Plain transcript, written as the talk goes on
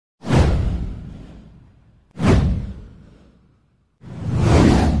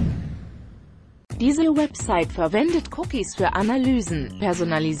Diese Website verwendet Cookies für Analysen,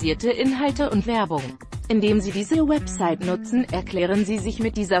 personalisierte Inhalte und Werbung. Indem Sie diese Website nutzen, erklären Sie sich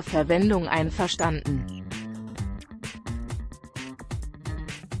mit dieser Verwendung einverstanden.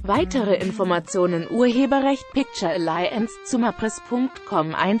 Weitere Informationen: Urheberrecht Picture Alliance zum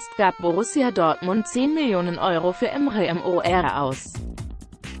Abriss.com. Einst gab Borussia Dortmund 10 Millionen Euro für Emre Mor aus.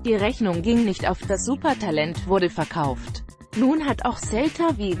 Die Rechnung ging nicht auf, das Supertalent wurde verkauft. Nun hat auch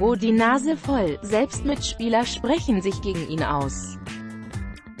Celta Vigo die Nase voll, selbst Mitspieler sprechen sich gegen ihn aus.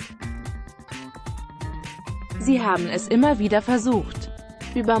 Sie haben es immer wieder versucht.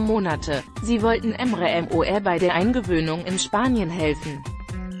 Über Monate. Sie wollten Emre Mor bei der Eingewöhnung in Spanien helfen.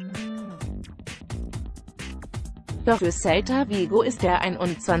 Doch für Celta Vigo ist der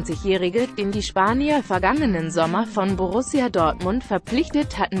 21-Jährige, den die Spanier vergangenen Sommer von Borussia Dortmund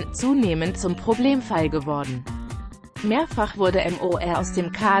verpflichtet hatten, zunehmend zum Problemfall geworden. Mehrfach wurde Mor aus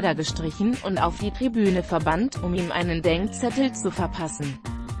dem Kader gestrichen und auf die Tribüne verbannt, um ihm einen Denkzettel zu verpassen.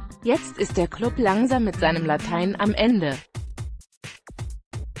 Jetzt ist der Klub langsam mit seinem Latein am Ende.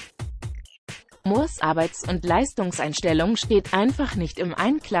 Mors Arbeits- und Leistungseinstellung steht einfach nicht im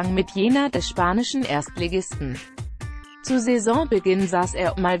Einklang mit jener des spanischen Erstligisten. Zu Saisonbeginn saß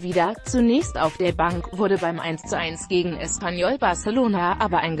er mal wieder, zunächst auf der Bank, wurde beim 1:1 gegen Espanyol Barcelona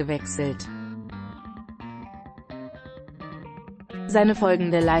aber eingewechselt. Seine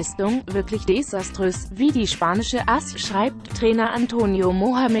folgende Leistung, wirklich desaströs, wie die spanische AS schreibt. Trainer Antonio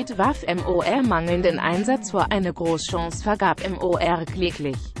Mohamed warf Mor mangelnden Einsatz vor, eine Großchance vergab Mor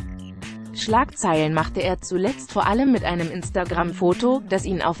kläglich. Schlagzeilen machte er zuletzt vor allem mit einem Instagram-Foto, das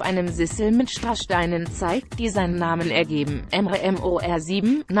ihn auf einem Sissel mit Strasssteinen zeigt, die seinen Namen ergeben, Emre Mor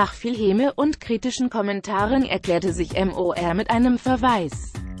 7. Nach viel Häme und kritischen Kommentaren erklärte sich Mor mit einem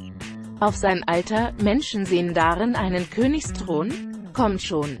Verweis auf sein Alter: Menschen sehen darin einen Königsthron? Kommt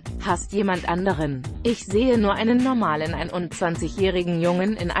schon, hasst jemand anderen. Ich sehe nur einen normalen 21-jährigen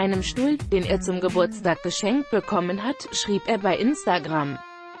Jungen in einem Stuhl, den er zum Geburtstag geschenkt bekommen hat, schrieb er bei Instagram.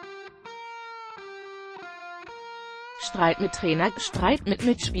 Streit mit Trainer, Streit mit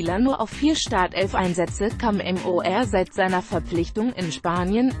Mitspielern. Nur auf 4 Startelf-Einsätze kam Mor seit seiner Verpflichtung in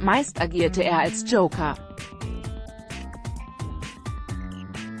Spanien, meist agierte er als Joker.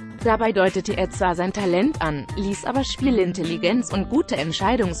 Dabei deutete er zwar sein Talent an, ließ aber Spielintelligenz und gute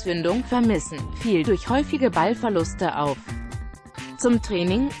Entscheidungsfindung vermissen, fiel durch häufige Ballverluste auf. Zum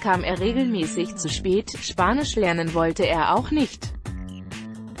Training kam er regelmäßig zu spät, Spanisch lernen wollte er auch nicht.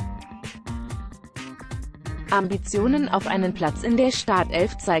 Ambitionen auf einen Platz in der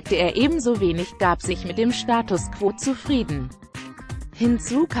Startelf zeigte er ebenso wenig, gab sich mit dem Status quo zufrieden.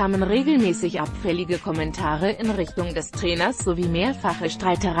 Hinzu kamen regelmäßig abfällige Kommentare in Richtung des Trainers sowie mehrfache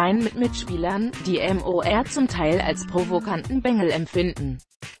Streitereien mit Mitspielern, die Mor zum Teil als provokanten Bengel empfinden.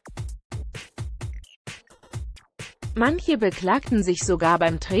 Manche beklagten sich sogar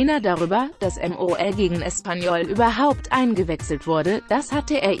beim Trainer darüber, dass Mor gegen Espanyol überhaupt eingewechselt wurde, das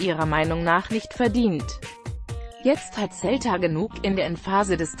hatte er ihrer Meinung nach nicht verdient. Jetzt hat Celta genug in der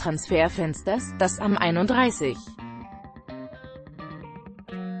Endphase des Transferfensters, das am 31.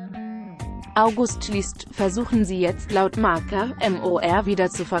 August schließt, versuchen sie jetzt laut Marca, Mor wieder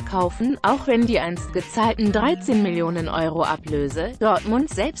zu verkaufen, auch wenn die einst gezahlten 13 Millionen Euro Ablöse, Dortmund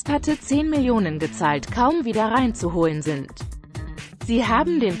selbst hatte 10 Millionen gezahlt, kaum wieder reinzuholen sind. Sie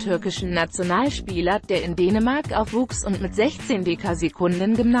haben den türkischen Nationalspieler, der in Dänemark aufwuchs und mit 16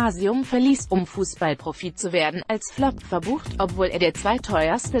 Dekasekunden Gymnasium verließ, um Fußballprofi zu werden, als Flop verbucht, obwohl er der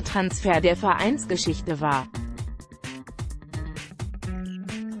zweiteuerste Transfer der Vereinsgeschichte war.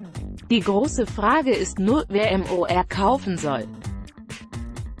 Die große Frage ist nur, wer Mor kaufen soll.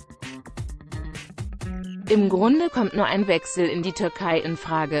 Im Grunde kommt nur ein Wechsel in die Türkei in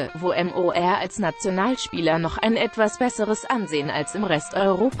Frage, wo Mor als Nationalspieler noch ein etwas besseres Ansehen als im Rest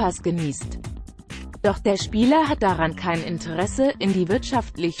Europas genießt. Doch der Spieler hat daran kein Interesse, in die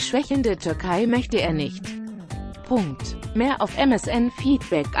wirtschaftlich schwächelnde Türkei möchte er nicht. Punkt. Mehr auf MSN.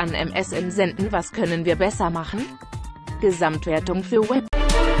 Feedback an MSN senden. Was können wir besser machen? Gesamtwertung für Web.